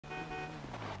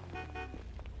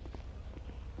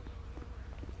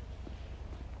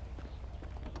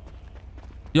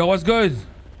Yo, what's good?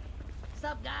 What's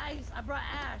up, guys? I brought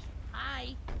Ash.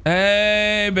 Hi.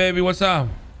 Hey, baby, what's up?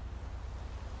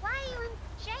 Why are you in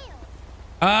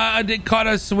jail? They caught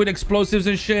us with explosives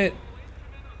and shit.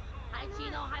 Hi,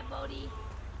 Chino. Hi, Bodhi.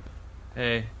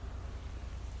 Hey.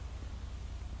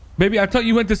 Baby, I thought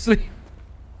you went to sleep.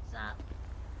 What's up?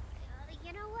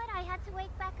 You know what? I had to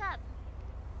wake back up.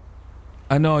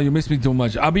 I know you miss me too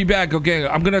much. I'll be back. Okay,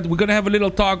 we're gonna have a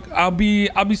little talk. I'll be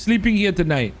sleeping here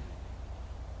tonight.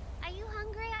 Are you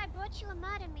hungry? I brought you a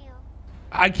murder meal.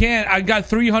 I can't. I got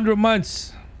 300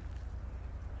 months.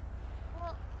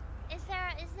 Well, is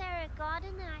there a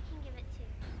garden that I can give it to?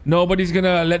 Nobody's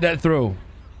gonna let that through.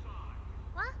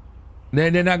 What?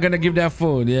 They're not gonna give that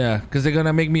food. Yeah, because they're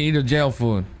gonna make me eat a jail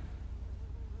food.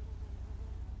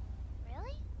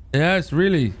 Really? Yes,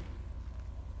 really.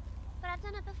 But I've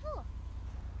done it before.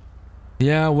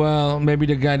 Yeah, well, maybe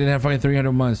the guy didn't have fucking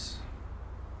 300 months.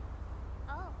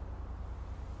 Oh.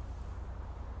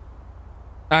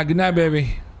 Good night,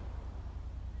 baby.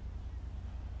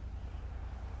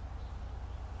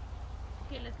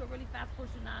 Okay, let's go really fast for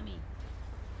tsunami.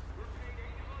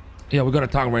 Yeah, we gotta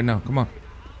talk right now. Come on.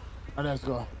 All right, let's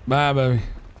go. Bye, baby.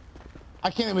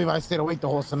 I can't believe I stayed awake the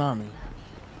whole tsunami.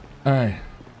 All right.